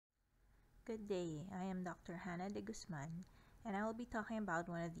Good day, I am Dr. Hannah de Guzman, and I will be talking about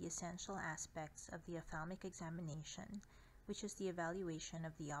one of the essential aspects of the ophthalmic examination, which is the evaluation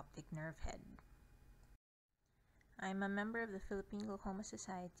of the optic nerve head. I am a member of the Philippine Glaucoma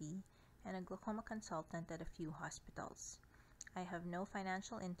Society and a glaucoma consultant at a few hospitals. I have no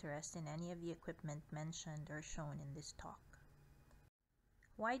financial interest in any of the equipment mentioned or shown in this talk.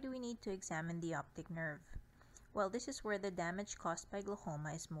 Why do we need to examine the optic nerve? Well, this is where the damage caused by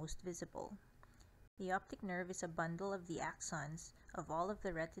glaucoma is most visible. The optic nerve is a bundle of the axons of all of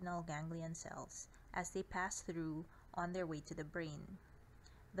the retinal ganglion cells as they pass through on their way to the brain.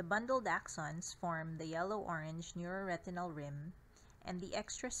 The bundled axons form the yellow-orange neuroretinal rim, and the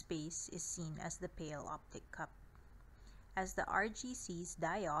extra space is seen as the pale optic cup. As the RGCs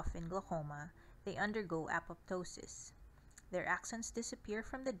die off in glaucoma, they undergo apoptosis. Their axons disappear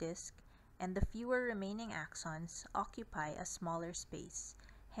from the disc, and the fewer remaining axons occupy a smaller space,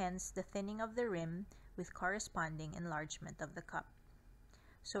 hence the thinning of the rim with corresponding enlargement of the cup.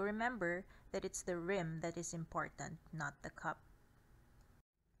 So remember that it's the rim that is important, not the cup.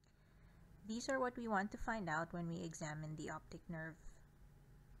 These are what we want to find out when we examine the optic nerve.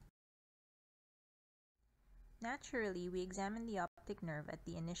 Naturally, we examine the optic nerve at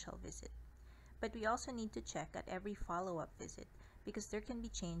the initial visit, but we also need to check at every follow-up visit because there can be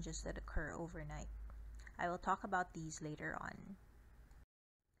changes that occur overnight. I will talk about these later on.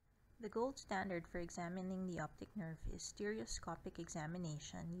 The gold standard for examining the optic nerve is stereoscopic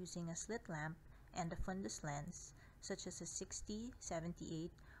examination using a slit lamp and a fundus lens, such as a 60,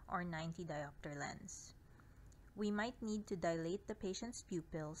 78, or 90 diopter lens. We might need to dilate the patient's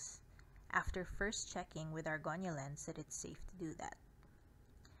pupils after first checking with our Argonia lens that it's safe to do that.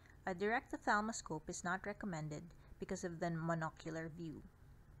 A direct ophthalmoscope is not recommended because of the monocular view.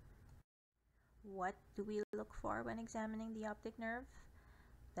 What do we look for when examining the optic nerve?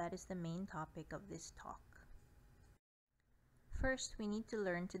 That is the main topic of this talk. First, we need to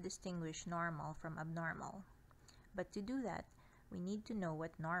learn to distinguish normal from abnormal. But to do that, we need to know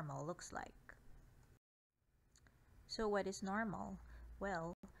what normal looks like. So what is normal?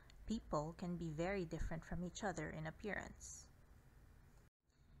 Well, people can be very different from each other in appearance.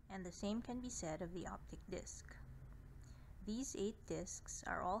 And the same can be said of the optic disc. These 8 discs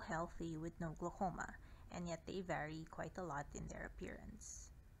are all healthy with no glaucoma, and yet they vary quite a lot in their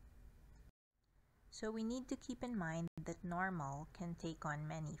appearance. So we need to keep in mind that normal can take on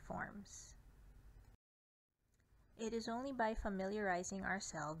many forms. It is only by familiarizing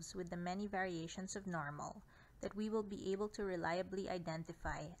ourselves with the many variations of normal that we will be able to reliably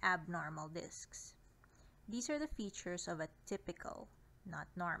identify abnormal discs. These are the features of a typical, not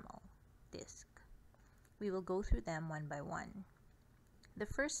normal, disc. We will go through them one by one. The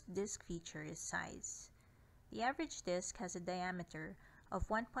first disc feature is size. The average disc has a diameter of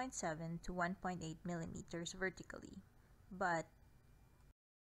 1.7 to 1.8 millimeters vertically, but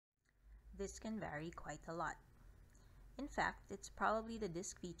this can vary quite a lot. In fact, it's probably the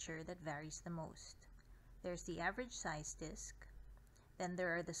disc feature that varies the most. There's the average size disc, then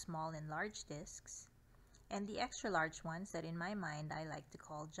there are the small and large discs, and the extra large ones that in my mind I like to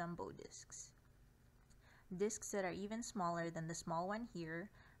call jumbo discs. Discs that are even smaller than the small one here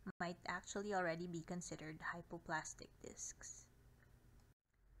might actually already be considered hypoplastic discs.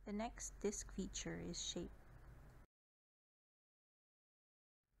 The next disc feature is shape.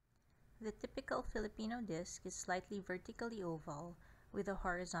 The typical Filipino disc is slightly vertically oval with a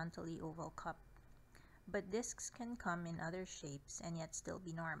horizontally oval cup, but discs can come in other shapes and yet still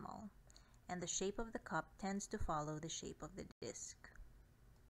be normal, and the shape of the cup tends to follow the shape of the disc.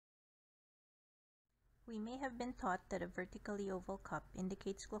 We may have been taught that a vertically oval cup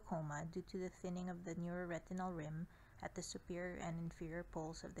indicates glaucoma due to the thinning of the neuroretinal rim at the superior and inferior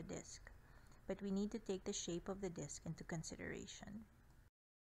poles of the disc, but we need to take the shape of the disc into consideration.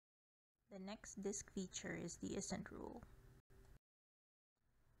 The next disc feature is the isn't rule.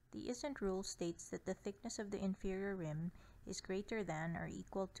 The isn't rule states that the thickness of the inferior rim is greater than or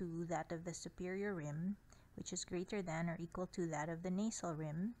equal to that of the superior rim, which is greater than or equal to that of the nasal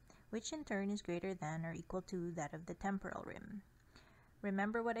rim, which in turn is greater than or equal to that of the temporal rim.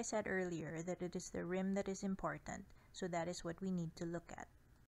 Remember what I said earlier, that it is the rim that is important, so that is what we need to look at.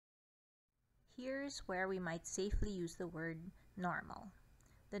 Here's where we might safely use the word normal.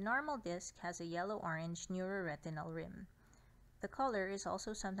 The normal disc has a yellow-orange neuroretinal rim. The color is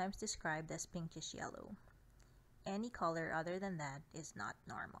also sometimes described as pinkish yellow. Any color other than that is not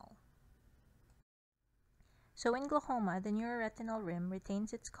normal. So in glaucoma, the neuroretinal rim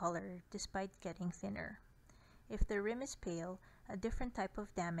retains its color despite getting thinner. If the rim is pale, a different type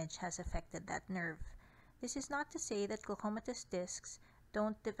of damage has affected that nerve. This is not to say that glaucomatous discs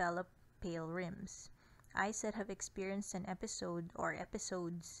don't develop pale rims. Eyes that have experienced an episode or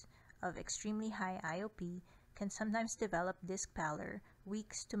episodes of extremely high IOP can sometimes develop disc pallor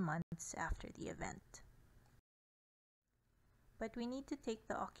weeks to months after the event. But we need to take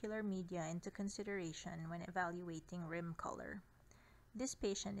the ocular media into consideration when evaluating rim color. This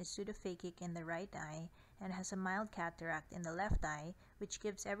patient is pseudophakic in the right eye and has a mild cataract in the left eye, which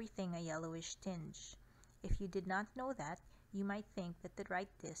gives everything a yellowish tinge. If you did not know that, you might think that the right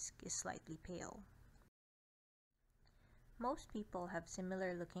disc is slightly pale. Most people have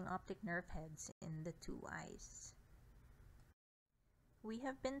similar looking optic nerve heads in the two eyes. We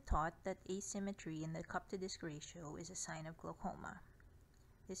have been taught that asymmetry in the cup-to-disc ratio is a sign of glaucoma.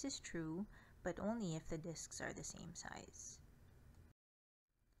 This is true, but only if the discs are the same size.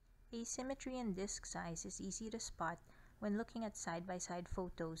 Asymmetry in disc size is easy to spot when looking at side-by-side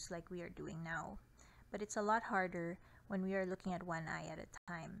photos like we are doing now, but it's a lot harder when we are looking at one eye at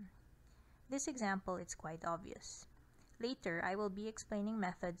a time. This example is quite obvious. Later, I will be explaining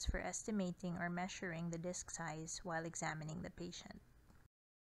methods for estimating or measuring the disc size while examining the patient.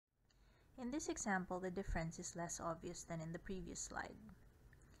 In this example, the difference is less obvious than in the previous slide.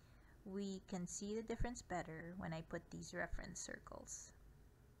 We can see the difference better when I put these reference circles.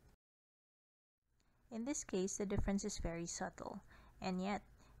 In this case, the difference is very subtle, and yet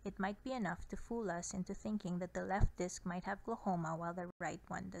it might be enough to fool us into thinking that the left disc might have glaucoma while the right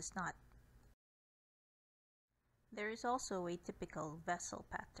one does not. There is also a typical vessel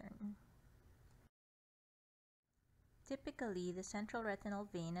pattern. Typically, the central retinal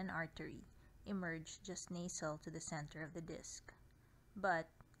vein and artery emerge just nasal to the center of the disc. But,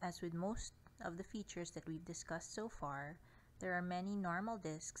 as with most of the features that we've discussed so far, there are many normal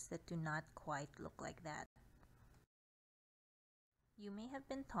discs that do not quite look like that. You may have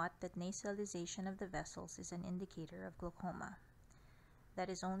been taught that nasalization of the vessels is an indicator of glaucoma. That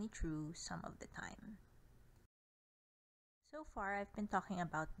is only true some of the time. So far, I've been talking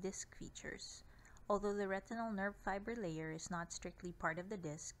about disc features. Although the retinal nerve fiber layer is not strictly part of the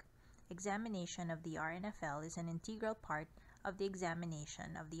disc, examination of the RNFL is an integral part of the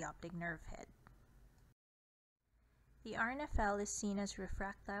examination of the optic nerve head. The RNFL is seen as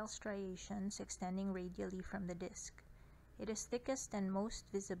refractile striations extending radially from the disc. It is thickest and most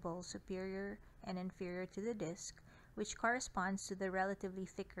visible superior and inferior to the disc, which corresponds to the relatively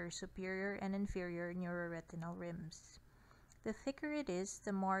thicker superior and inferior neuroretinal rims. The thicker it is,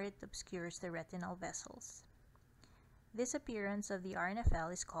 the more it obscures the retinal vessels. This appearance of the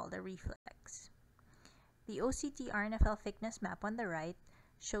RNFL is called a reflex. The OCT RNFL thickness map on the right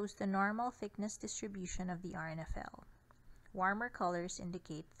shows the normal thickness distribution of the RNFL. Warmer colors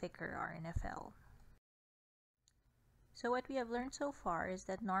indicate thicker RNFL. So what we have learned so far is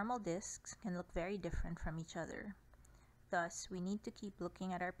that normal discs can look very different from each other. Thus, we need to keep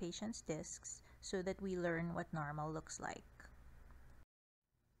looking at our patient's discs so that we learn what normal looks like.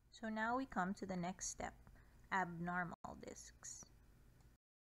 So now we come to the next step, abnormal discs.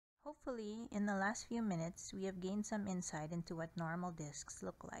 Hopefully, in the last few minutes, we have gained some insight into what normal discs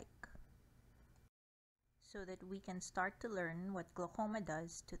look like, so that we can start to learn what glaucoma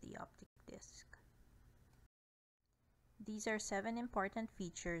does to the optic disc. These are 7 important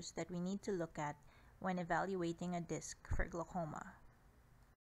features that we need to look at when evaluating a disc for glaucoma.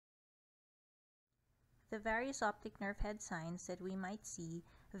 The various optic nerve head signs that we might see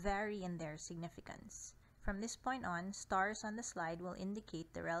vary in their significance. From this point on, stars on the slide will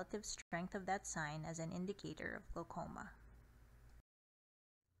indicate the relative strength of that sign as an indicator of glaucoma.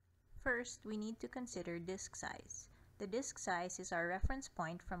 First, we need to consider disc size. The disc size is our reference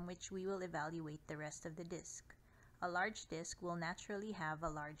point from which we will evaluate the rest of the disc. A large disc will naturally have a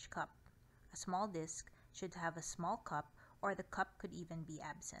large cup. A small disc should have a small cup, or the cup could even be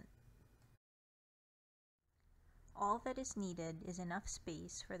absent. All that is needed is enough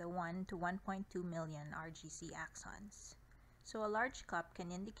space for the 1 to 1.2 million RGC axons. So a large cup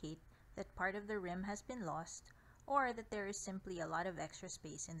can indicate that part of the rim has been lost, or that there is simply a lot of extra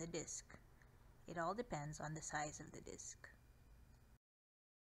space in the disc. It all depends on the size of the disc.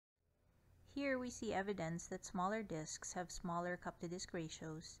 Here we see evidence that smaller discs have smaller cup-to-disc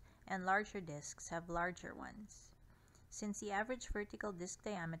ratios and larger discs have larger ones. Since the average vertical disc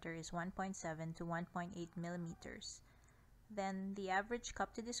diameter is 1.7 to 1.8 millimeters, then the average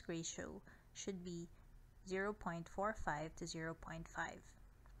cup-to-disc ratio should be 0.45 to 0.5.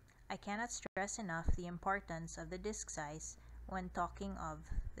 I cannot stress enough the importance of the disc size when talking of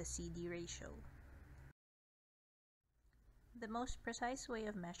the CD ratio. The most precise way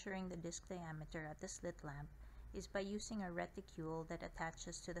of measuring the disc diameter at the slit lamp is by using a reticule that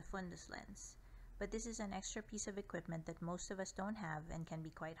attaches to the fundus lens. but this is an extra piece of equipment that most of us don't have and can be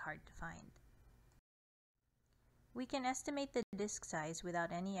quite hard to find. We can estimate the disc size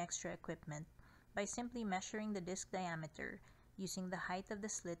without any extra equipment by simply measuring the disc diameter using the height of the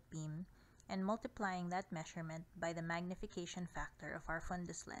slit beam and multiplying that measurement by the magnification factor of our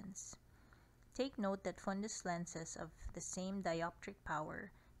fundus lens. Take note that fundus lenses of the same dioptric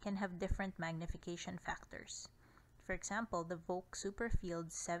power can have different magnification factors. For example, the Voke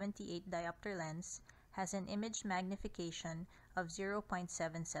Superfield 78 diopter lens has an image magnification of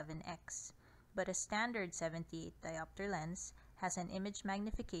 0.77x, but a standard 78 diopter lens has an image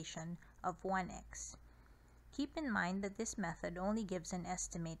magnification of 1x. Keep in mind that this method only gives an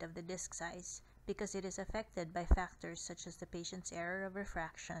estimate of the disc size because it is affected by factors such as the patient's error of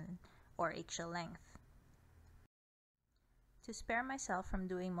refraction or axial length. To spare myself from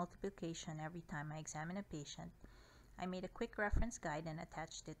doing multiplication every time I examine a patient, I made a quick reference guide and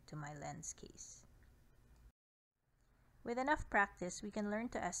attached it to my lens case. With enough practice, we can learn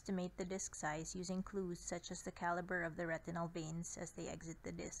to estimate the disc size using clues such as the caliber of the retinal veins as they exit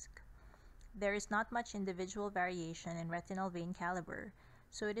the disc. There is not much individual variation in retinal vein caliber,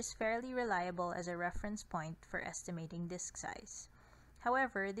 so it is fairly reliable as a reference point for estimating disc size.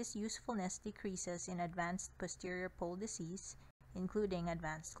 However, this usefulness decreases in advanced posterior pole disease, including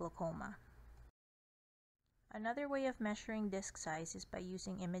advanced glaucoma. Another way of measuring disc size is by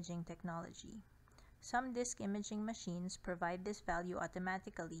using imaging technology. Some disc imaging machines provide this value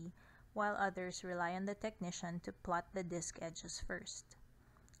automatically, while others rely on the technician to plot the disc edges first.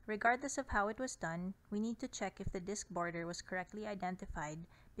 Regardless of how it was done, we need to check if the disc border was correctly identified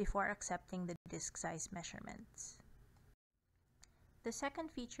before accepting the disc size measurements. The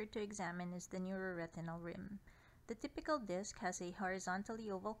second feature to examine is the neuroretinal rim. The typical disc has a horizontally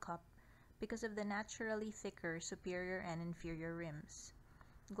oval cup because of the naturally thicker superior and inferior rims.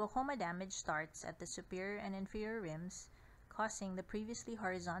 Glaucoma damage starts at the superior and inferior rims, causing the previously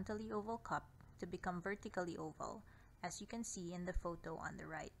horizontally oval cup to become vertically oval, as you can see in the photo on the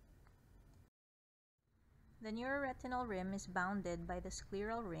right. The neuroretinal rim is bounded by the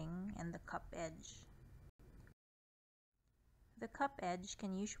scleral ring and the cup edge. The cup edge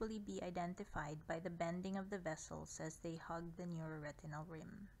can usually be identified by the bending of the vessels as they hug the neuroretinal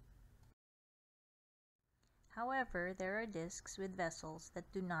rim. However, there are discs with vessels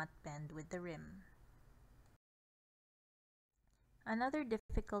that do not bend with the rim. Another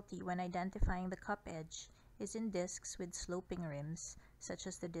difficulty when identifying the cup edge is in discs with sloping rims, such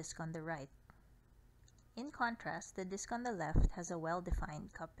as the disc on the right. In contrast, the disc on the left has a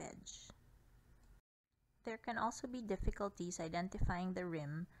well-defined cup edge. There can also be difficulties identifying the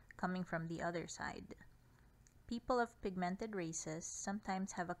rim coming from the other side. People of pigmented races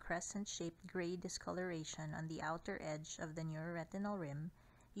sometimes have a crescent-shaped gray discoloration on the outer edge of the neuroretinal rim,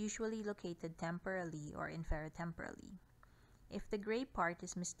 usually located temporally or inferotemporally. If the gray part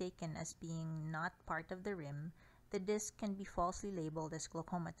is mistaken as being not part of the rim, the disc can be falsely labeled as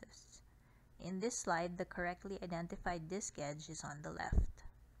glaucomatous. In this slide, the correctly identified disc edge is on the left.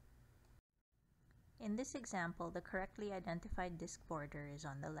 In this example, the correctly identified disc border is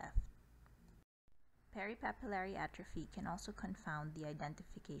on the left. Peripapillary atrophy can also confound the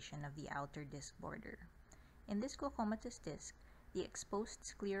identification of the outer disc border. In this glaucomatous disc, the exposed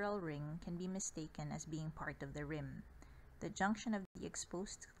scleral ring can be mistaken as being part of the rim. The junction of the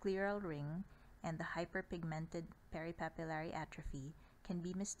exposed scleral ring and the hyperpigmented peripapillary atrophy can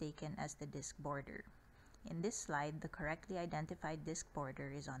be mistaken as the disc border. In this slide, the correctly identified disc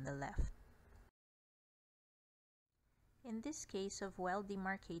border is on the left. In this case of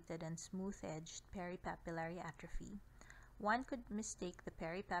well-demarcated and smooth-edged peripapillary atrophy, one could mistake the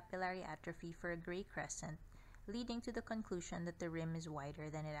peripapillary atrophy for a gray crescent, leading to the conclusion that the rim is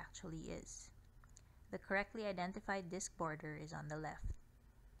wider than it actually is. The correctly identified disc border is on the left.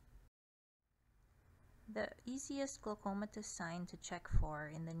 The easiest glaucomatous sign to check for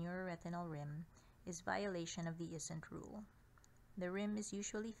in the neuroretinal rim is violation of the isn't rule. The rim is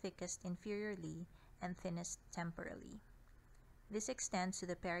usually thickest inferiorly and thinnest temporally. This extends to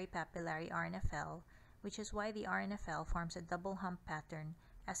the peripapillary RNFL, which is why the RNFL forms a double hump pattern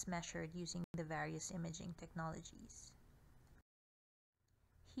as measured using the various imaging technologies.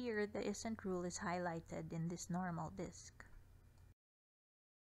 Here, the isn't rule is highlighted in this normal disc.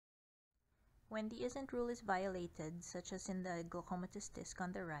 When the isn't rule is violated, such as in the glaucomatous disc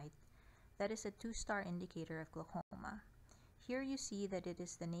on the right, that is a 2-star indicator of glaucoma. Here you see that it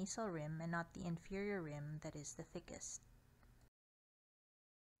is the nasal rim and not the inferior rim that is the thickest.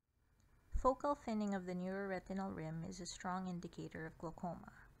 Focal thinning of the neuroretinal rim is a strong indicator of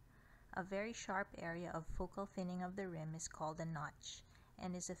glaucoma. A very sharp area of focal thinning of the rim is called a notch,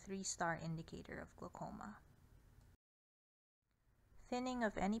 and is a 3-star indicator of glaucoma. Thinning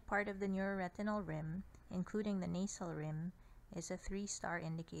of any part of the neuroretinal rim, including the nasal rim, is a 3-star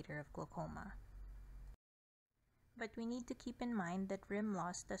indicator of glaucoma. But we need to keep in mind that rim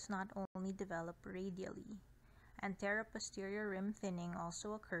loss does not only develop radially. Antero-posterior rim thinning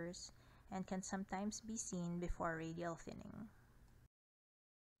also occurs and can sometimes be seen before radial thinning.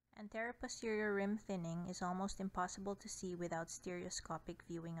 Antero-posterior rim thinning is almost impossible to see without stereoscopic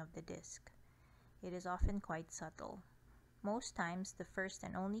viewing of the disc. It is often quite subtle. Most times, the first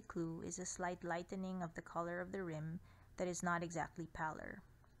and only clue is a slight lightening of the color of the rim that is not exactly pallor.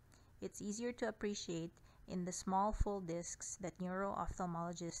 It's easier to appreciate in the small full discs that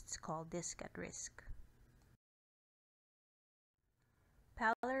neuro-ophthalmologists call disc at risk.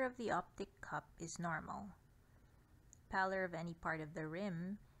 Pallor of the optic cup is normal. Pallor of any part of the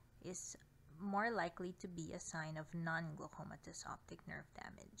rim is more likely to be a sign of non-glaucomatous optic nerve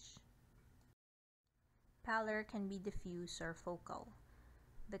damage. Pallor can be diffuse or focal.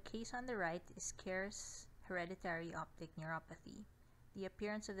 The case on the right is scarce hereditary optic neuropathy. The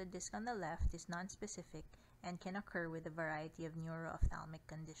appearance of the disc on the left is nonspecific and can occur with a variety of neuro-ophthalmic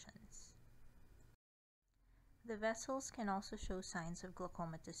conditions. The vessels can also show signs of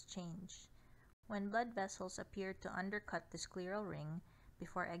glaucomatous change. When blood vessels appear to undercut the scleral ring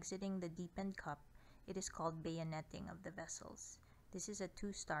before exiting the deepened cup, it is called bayoneting of the vessels. This is a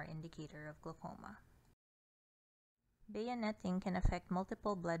 2-star indicator of glaucoma. Bayoneting can affect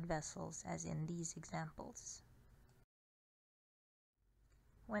multiple blood vessels, as in these examples.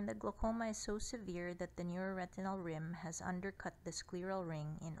 When the glaucoma is so severe that the neuroretinal rim has undercut the scleral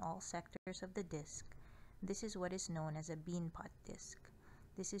ring in all sectors of the disc, this is what is known as a beanpot disc.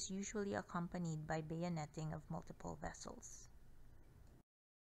 This is usually accompanied by bayoneting of multiple vessels.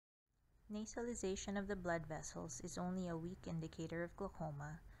 Nasalization of the blood vessels is only a weak indicator of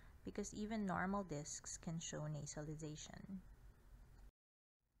glaucoma because even normal discs can show nasalization.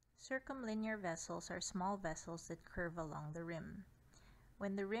 Circumlinear vessels are small vessels that curve along the rim.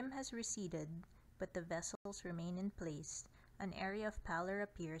 When the rim has receded, but the vessels remain in place, an area of pallor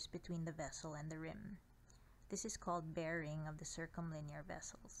appears between the vessel and the rim. This is called bearing of the circumlinear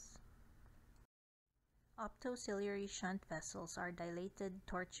vessels. Optociliary shunt vessels are dilated,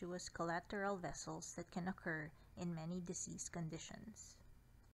 tortuous collateral vessels that can occur in many disease conditions.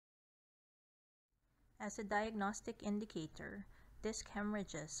 As a diagnostic indicator, disc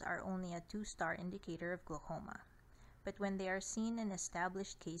hemorrhages are only a 2-star indicator of glaucoma, but when they are seen in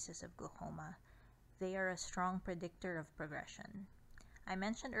established cases of glaucoma, they are a strong predictor of progression. I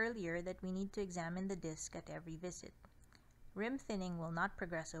mentioned earlier that we need to examine the disc at every visit. Rim thinning will not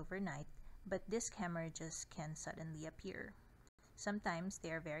progress overnight, but disc hemorrhages can suddenly appear. Sometimes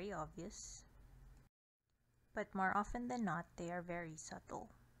they are very obvious, but more often than not, they are very subtle.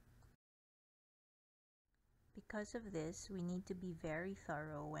 Because of this, we need to be very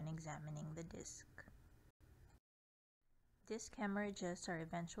thorough when examining the disc. Disc hemorrhages are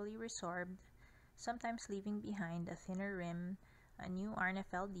eventually resorbed, sometimes leaving behind a thinner rim, a new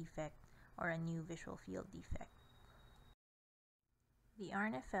RNFL defect, or a new visual field defect. The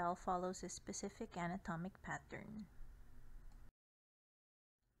RNFL follows a specific anatomic pattern.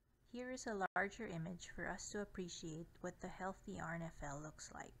 Here is a larger image for us to appreciate what the healthy RNFL looks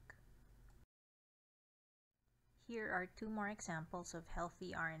like. Here are 2 more examples of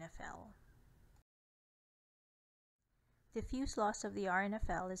healthy RNFL. Diffuse loss of the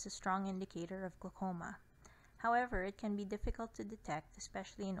RNFL is a strong indicator of glaucoma. However, it can be difficult to detect,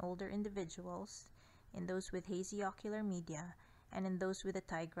 especially in older individuals, in those with hazy ocular media, and in those with a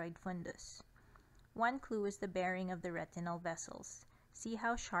tigroid fundus. One clue is the bearing of the retinal vessels. See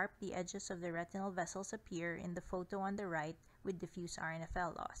how sharp the edges of the retinal vessels appear in the photo on the right with diffuse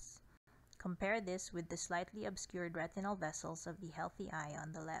RNFL loss. Compare this with the slightly obscured retinal vessels of the healthy eye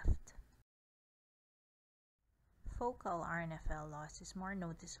on the left. Focal RNFL loss is more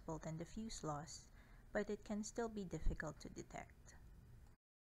noticeable than diffuse loss, but it can still be difficult to detect.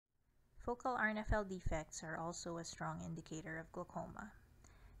 Focal RNFL defects are also a strong indicator of glaucoma.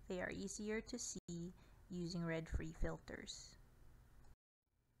 They are easier to see using red-free filters.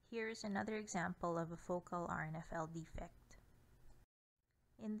 Here is another example of a focal RNFL defect.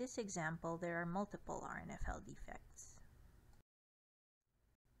 In this example, there are multiple RNFL defects.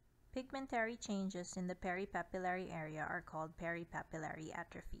 Pigmentary changes in the peripapillary area are called peripapillary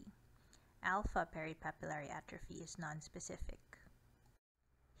atrophy. Alpha peripapillary atrophy is nonspecific.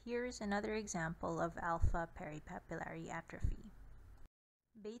 Here is another example of alpha peripapillary atrophy.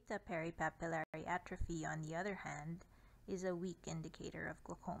 Beta peripapillary atrophy, on the other hand, is a weak indicator of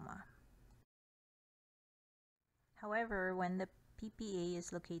glaucoma. However, when the PPA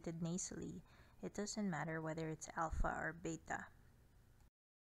is located nasally, it doesn't matter whether it's alpha or beta.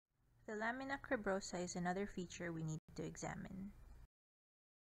 The lamina cribrosa is another feature we need to examine.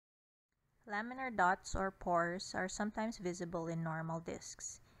 Laminar dots or pores are sometimes visible in normal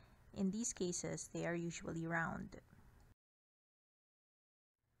discs. In these cases, they are usually round.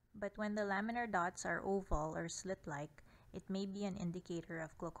 But when the laminar dots are oval or slit-like, it may be an indicator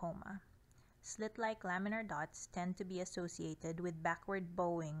of glaucoma. Slit-like laminar dots tend to be associated with backward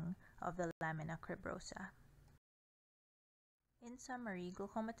bowing of the lamina cribrosa. In summary,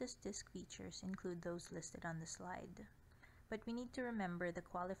 glaucomatous disc features include those listed on the slide. But we need to remember the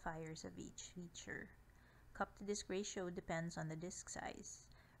qualifiers of each feature. Cup-to-disc ratio depends on the disc size.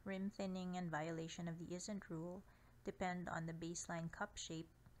 Rim thinning and violation of the isn't rule depend on the baseline cup shape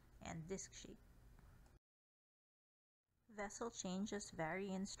and disc shape. Vessel changes vary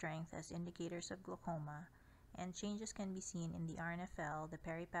in strength as indicators of glaucoma, and changes can be seen in the RNFL, the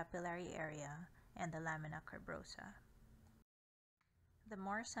peripapillary area, and the lamina cribrosa. The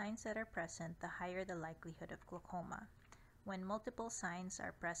more signs that are present, the higher the likelihood of glaucoma. When multiple signs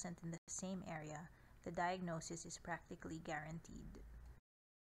are present in the same area, the diagnosis is practically guaranteed.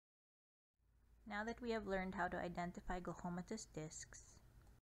 Now that we have learned how to identify glaucomatous discs,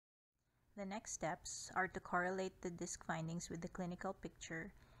 the next steps are to correlate the disc findings with the clinical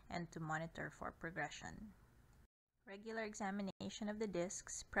picture and to monitor for progression. Regular examination of the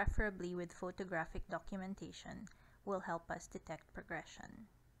discs, preferably with photographic documentation, will help us detect progression.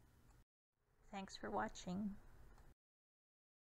 Thanks for watching.